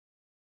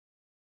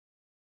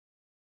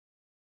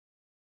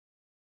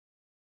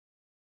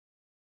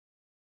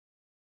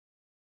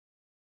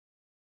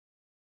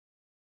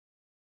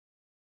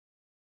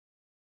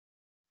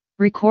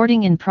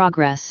Recording in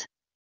progress.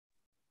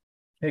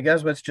 Hey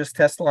guys, let's just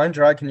test the line.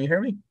 Gerard, can you hear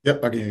me?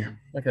 Yep, I can hear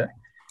you.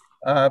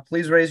 Okay.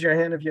 Please raise your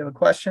hand if you have a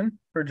question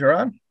for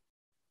Gerard.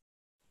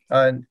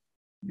 You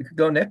could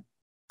go, Nick.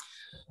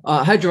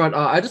 Hi, Gerard.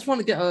 I just want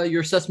to get your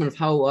assessment of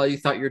how you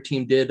thought your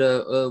team did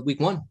week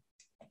one.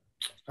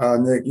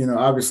 Nick,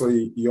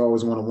 obviously you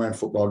always want to win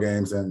football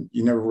games, and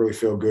you never really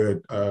feel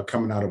good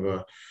coming out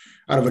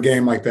of a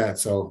game like that.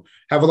 So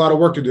have a lot of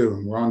work to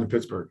do. We're on to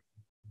Pittsburgh.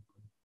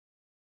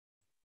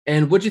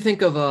 And what do you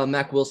think of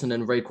Mac Wilson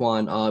and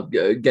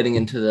Raekwon getting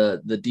into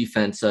the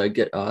defense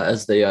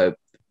as they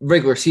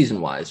regular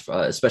season wise,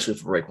 especially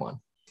for Raekwon?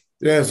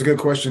 Yeah, it's a good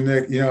question,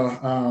 Nick.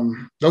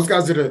 Those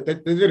guys did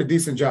a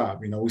decent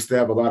job. We still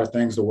have a lot of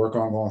things to work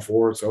on going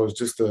forward. So it's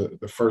just the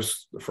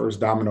first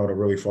domino to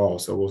really fall.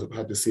 So we'll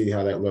have to see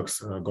how that looks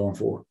going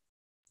forward.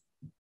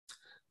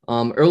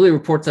 Early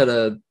reports out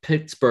of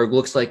Pittsburgh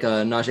looks like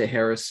Najee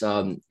Harris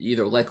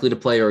either likely to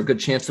play or a good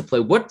chance to play.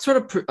 What sort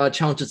of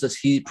challenges does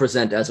he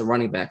present as a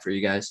running back for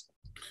you guys?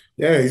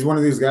 Yeah, he's one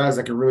of these guys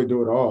that can really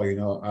do it all.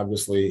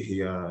 Obviously he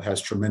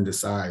has tremendous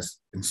size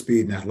and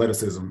speed and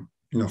athleticism.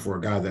 For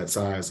a guy that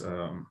size,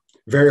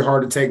 very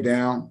hard to take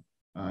down.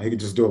 He could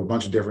just do a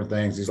bunch of different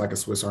things. He's like a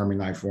Swiss Army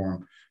knife for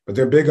him. But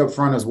they're big up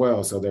front as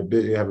well. So they're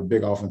big. They have a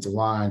big offensive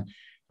line,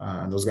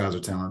 and those guys are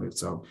talented.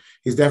 So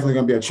he's definitely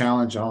going to be a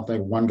challenge. I don't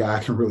think one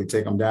guy can really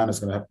take him down. It's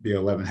going to have to be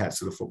 11 hats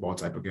to the football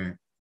type of game.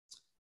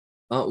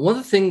 One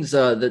of the things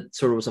that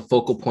sort of was a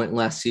focal point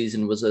last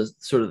season was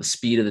sort of the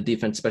speed of the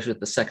defense, especially at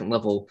the second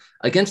level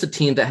against a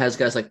team that has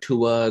guys like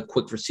Tua,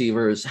 quick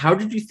receivers. How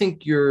did you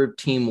think your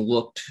team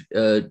looked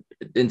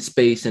in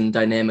space and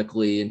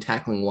dynamically and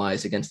tackling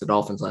wise against the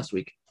Dolphins last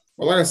week?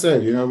 Well, like I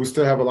said, we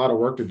still have a lot of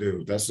work to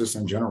do. That's just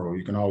in general.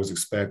 You can always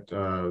expect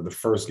the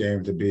first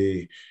game to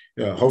be,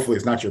 hopefully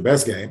it's not your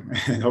best game,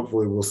 and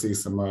hopefully we'll see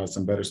some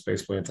better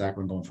space play and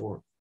tackling going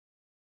forward.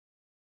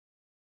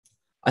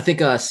 I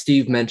think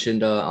Steve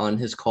mentioned on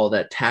his call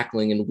that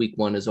tackling in week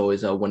one is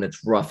always when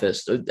it's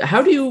roughest.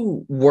 How do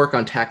you work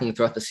on tackling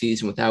throughout the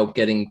season without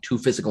getting too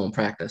physical in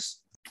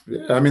practice?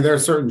 Yeah, there are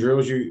certain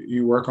drills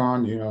you work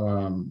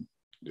on.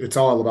 It's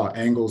all about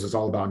angles. It's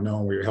all about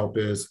knowing where your help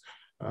is.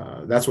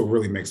 That's what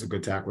really makes a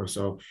good tackler.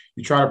 So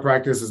you try to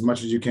practice as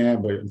much as you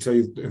can, but until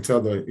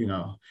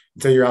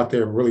you're out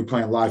there really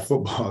playing live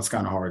football, it's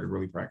kind of hard to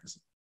really practice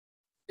it.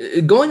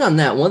 Going on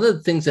that, one of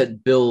the things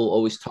that Bill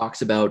always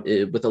talks about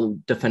with a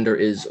defender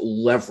is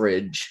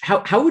leverage.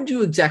 How would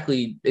you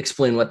exactly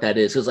explain what that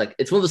is? Because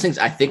it's one of those things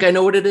I think I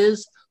know what it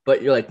is,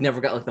 but you're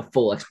never got the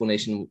full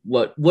explanation.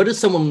 What does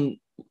someone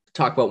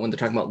talk about when they're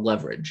talking about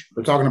leverage?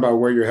 We're talking about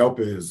where your help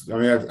is.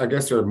 I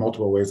guess there are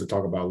multiple ways to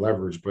talk about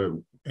leverage, but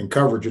in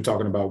coverage, you're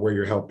talking about where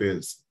your help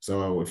is.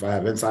 So if I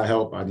have inside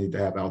help, I need to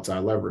have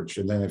outside leverage.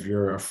 And then if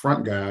you're a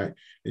front guy and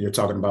you're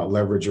talking about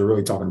leverage, you're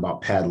really talking about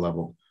pad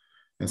level.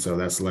 And so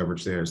that's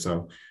leverage there.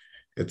 So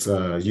it's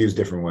used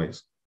different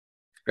ways.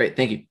 Great.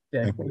 Thank you.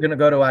 Yeah, we're going to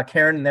go to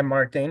Karen and then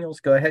Mark Daniels.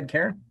 Go ahead,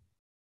 Karen.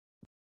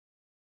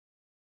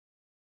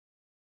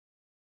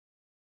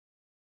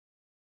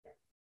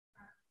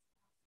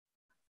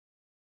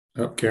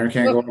 Oh, Karen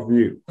can't go off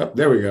mute. Oh,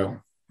 there we go.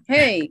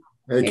 Hey.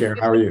 Hey, Karen,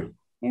 how are you?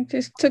 It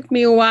just took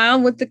me a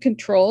while with the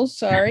controls.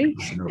 Sorry.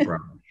 No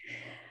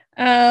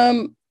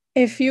problem.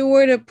 If you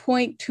were to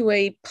point to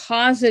a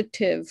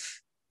positive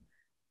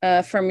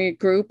from your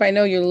group, I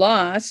know you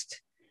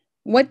lost.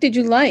 What did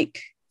you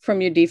like from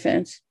your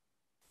defense?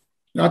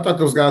 I thought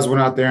those guys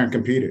went out there and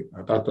competed.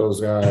 I thought those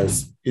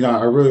guys,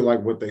 I really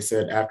like what they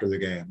said after the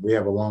game. We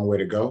have a long way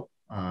to go.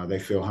 They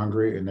feel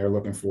hungry and they're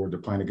looking forward to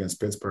playing against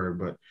Pittsburgh.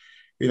 But,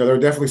 there are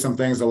definitely some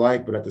things to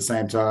like, but at the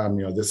same time,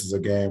 this is a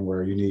game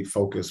where you need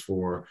focus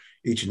for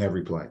each and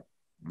every play.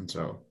 And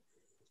so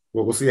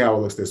we'll see how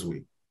it looks this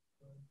week.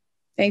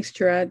 Thanks,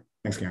 Gerard.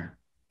 Thanks, Karen.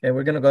 Okay,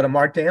 we're going to go to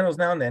Mark Daniels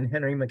now and then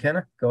Henry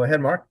McKenna. Go ahead,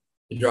 Mark.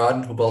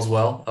 Gerard, hope all's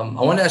well. I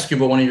wanted to ask you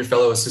about one of your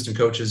fellow assistant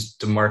coaches,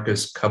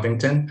 DeMarcus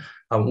Covington.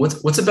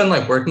 What's it been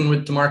like working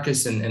with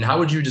DeMarcus, and how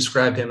would you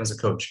describe him as a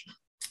coach?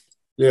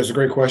 Yeah, it's a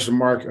great question,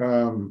 Mark.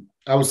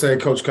 I would say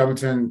Coach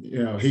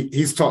Covington,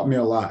 he's taught me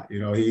a lot.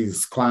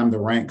 He's climbed the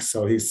ranks,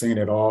 so he's seen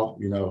it all,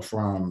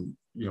 from,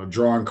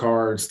 drawing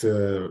cards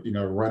to,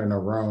 running a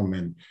room,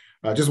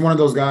 and just one of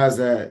those guys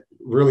that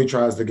really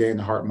tries to gain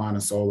the heart, mind,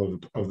 and soul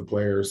of the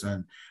players.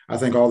 And I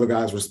think all the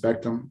guys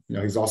respect him.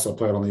 He's also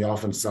played on the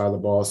offensive side of the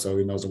ball, so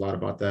he knows a lot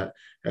about that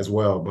as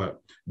well.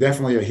 But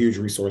definitely a huge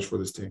resource for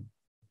this team.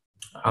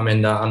 On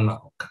a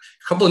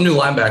couple of new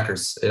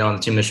linebackers, on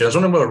the team this year. I was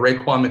wondering about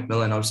Raekwon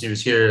McMillan. Obviously, he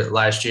was here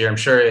last year. I'm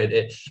sure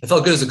it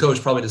felt good as a coach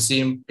probably to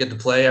see him get to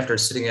play after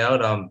sitting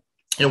out.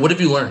 What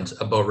have you learned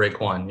about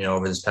Raekwon,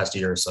 over this past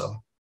year or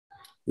so?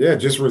 Yeah,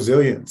 just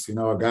resilience.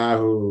 A guy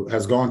who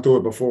has gone through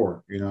it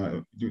before,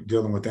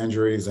 dealing with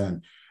injuries,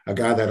 and a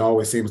guy that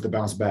always seems to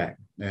bounce back,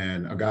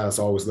 and a guy that's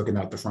always looking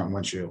out the front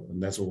windshield.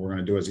 And that's what we're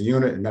going to do as a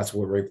unit, and that's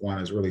what Raekwon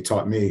has really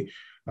taught me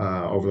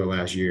over the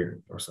last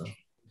year or so.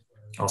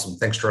 Awesome.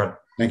 Thanks, Gerard.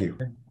 Thank you.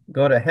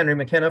 Go to Henry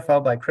McKenna,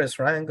 followed by Chris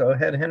Ryan. Go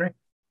ahead, Henry.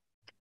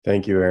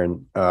 Thank you,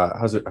 Aaron.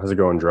 How's it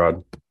going,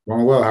 Gerard?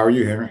 Going well. How are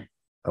you, Henry?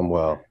 I'm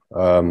well.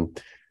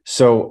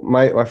 So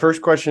my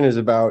first question is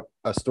about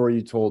a story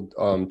you told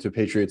to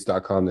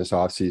Patriots.com this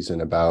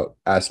offseason about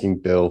asking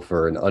Bill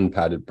for an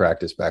unpadded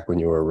practice back when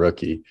you were a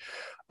rookie.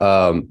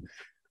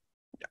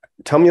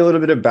 Tell me a little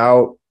bit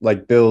about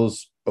like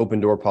Bill's open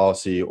door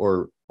policy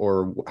or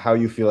how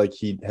you feel like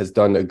he has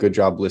done a good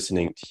job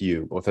listening to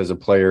you, both as a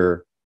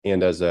player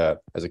and as a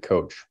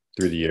coach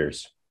through the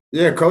years.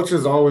 Yeah, coach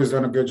has always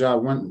done a good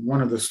job.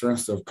 One of the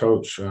strengths of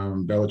Coach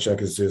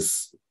Belichick is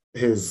just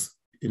his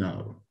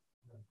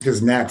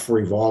knack for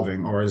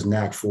evolving or his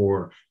knack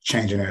for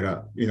changing it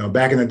up.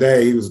 Back in the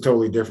day, he was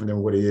totally different than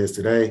what he is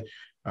today.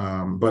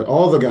 But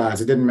all the guys,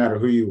 it didn't matter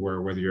who you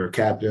were, whether you're a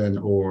captain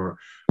or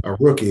a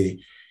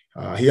rookie,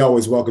 he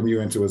always welcomed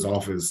you into his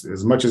office.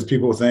 As much as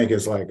people think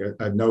it's like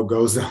a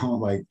no-go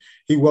zone, like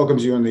he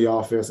welcomes you in the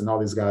office, and all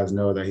these guys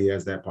know that he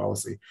has that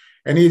policy.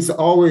 And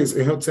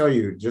he'll tell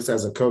you, just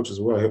as a coach as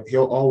well,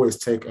 he'll always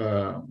take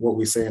what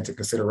we say into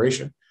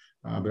consideration.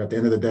 But at the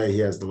end of the day, he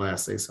has the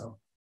last say so.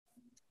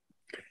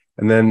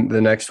 And then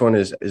the next one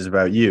is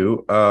about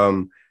you.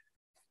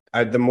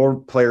 The more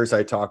players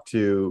I talk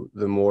to,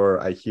 the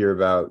more I hear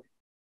about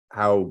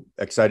how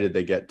excited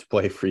they get to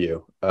play for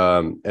you,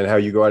 and how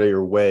you go out of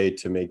your way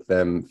to make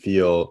them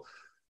feel,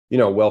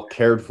 well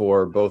cared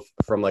for, both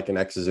from like an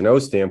X's and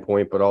O's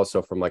standpoint, but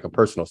also from like a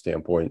personal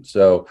standpoint.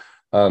 So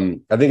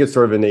I think it's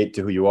sort of innate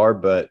to who you are,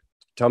 but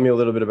tell me a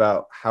little bit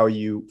about how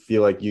you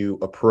feel like you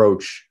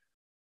approach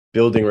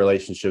building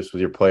relationships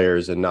with your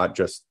players and not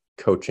just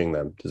coaching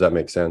them. Does that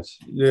make sense?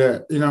 Yeah.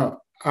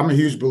 I'm a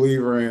huge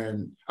believer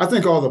in, I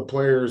think all the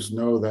players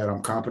know that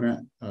I'm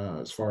competent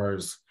as far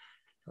as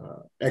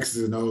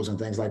X's and O's and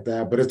things like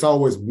that, but it's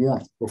always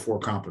warmth before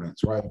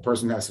competence, right? The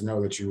person has to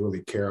know that you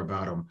really care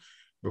about them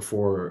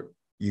before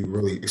you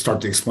really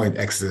start to explain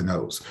X's and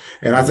O's.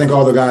 And I think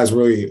all the guys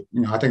really,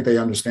 I think they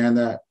understand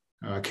that.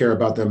 I care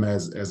about them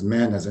as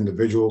men, as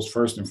individuals,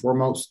 first and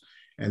foremost,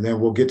 and then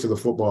we'll get to the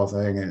football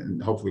thing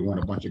and hopefully win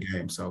a bunch of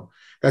games. So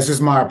that's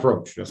just my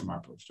approach. That's my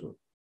approach to it.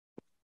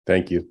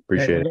 Thank you.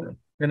 Appreciate it.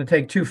 We're going to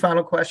take two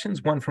final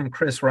questions, one from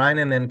Chris Ryan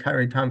and then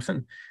Kyrie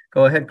Thompson.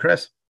 Go ahead,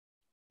 Chris.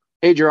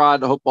 Hey,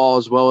 Gerard, I hope all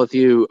is well with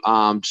you.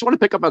 Just want to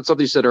pick up on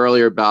something you said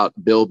earlier about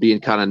Bill being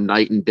kind of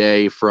night and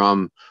day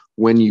from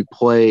when you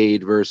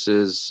played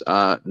versus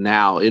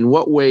now. In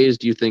what ways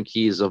do you think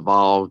he's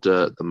evolved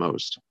the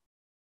most?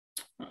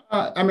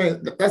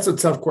 That's a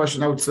tough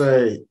question. I would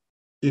say,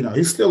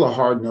 he's still a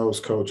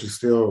hard-nosed coach. He's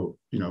still,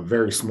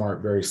 very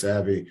smart, very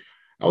savvy.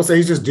 I would say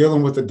he's just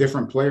dealing with a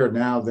different player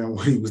now than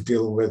what he was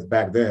dealing with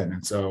back then.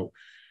 And so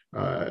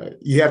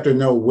you have to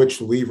know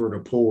which lever to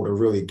pull to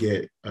really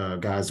get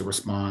guys to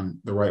respond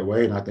the right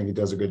way. And I think he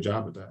does a good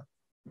job of that.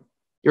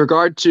 In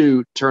regard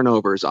to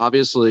turnovers,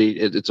 obviously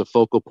it's a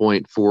focal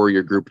point for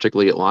your group,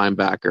 particularly at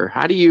linebacker.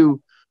 How do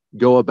you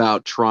go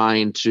about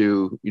trying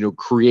to,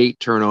 create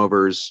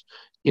turnovers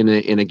in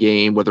a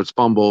game, whether it's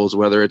fumbles,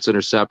 whether it's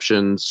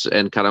interceptions,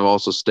 and kind of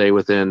also stay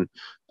within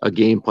a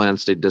game plan,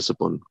 stay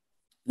disciplined?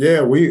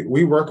 Yeah,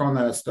 we work on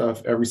that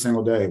stuff every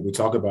single day. We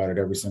talk about it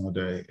every single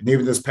day. And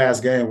even this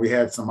past game, we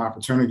had some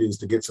opportunities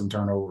to get some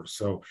turnovers.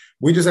 So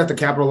we just have to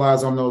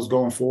capitalize on those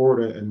going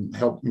forward and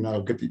help,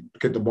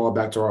 get the ball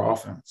back to our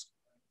offense.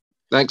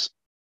 Thanks.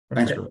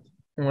 Thanks, Okay. Chris.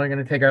 And we're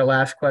going to take our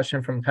last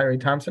question from Kyrie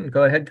Thompson.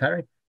 Go ahead,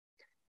 Kyrie.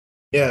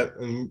 Yeah,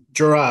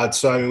 Gerard.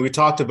 So, we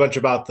talked a bunch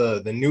about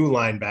the new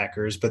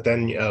linebackers, but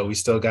then we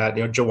still got,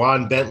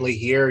 Ja'Whaun Bentley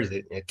here,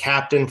 the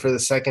captain for the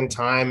second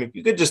time. If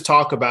you could just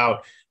talk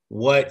about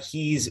what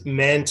he's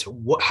meant,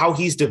 how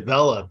he's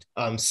developed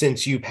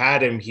since you've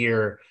had him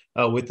here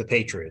with the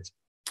Patriots.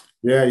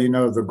 Yeah,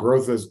 the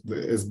growth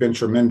has been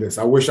tremendous.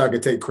 I wish I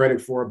could take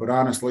credit for it, but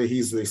honestly,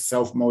 he's a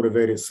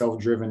self-motivated,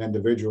 self-driven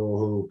individual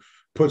who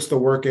puts the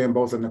work in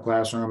both in the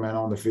classroom and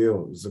on the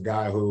field. He's a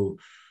guy who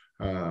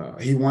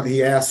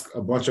he asks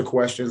a bunch of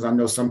questions. I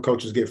know some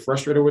coaches get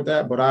frustrated with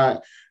that, but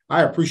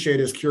I appreciate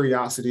his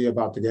curiosity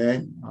about the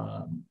game.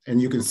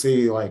 And you can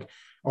see, like,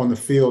 on the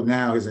field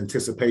now, his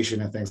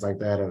anticipation and things like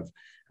that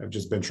have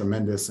just been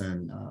tremendous.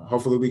 And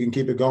hopefully we can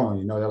keep it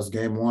going. That was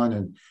game one,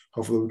 and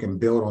hopefully we can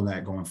build on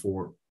that going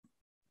forward.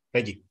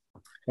 Thank you.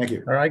 Thank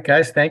you. All right,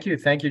 guys. Thank you.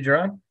 Thank you,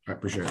 Gerard. I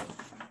appreciate it.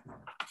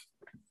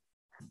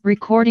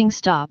 Recording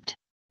stopped.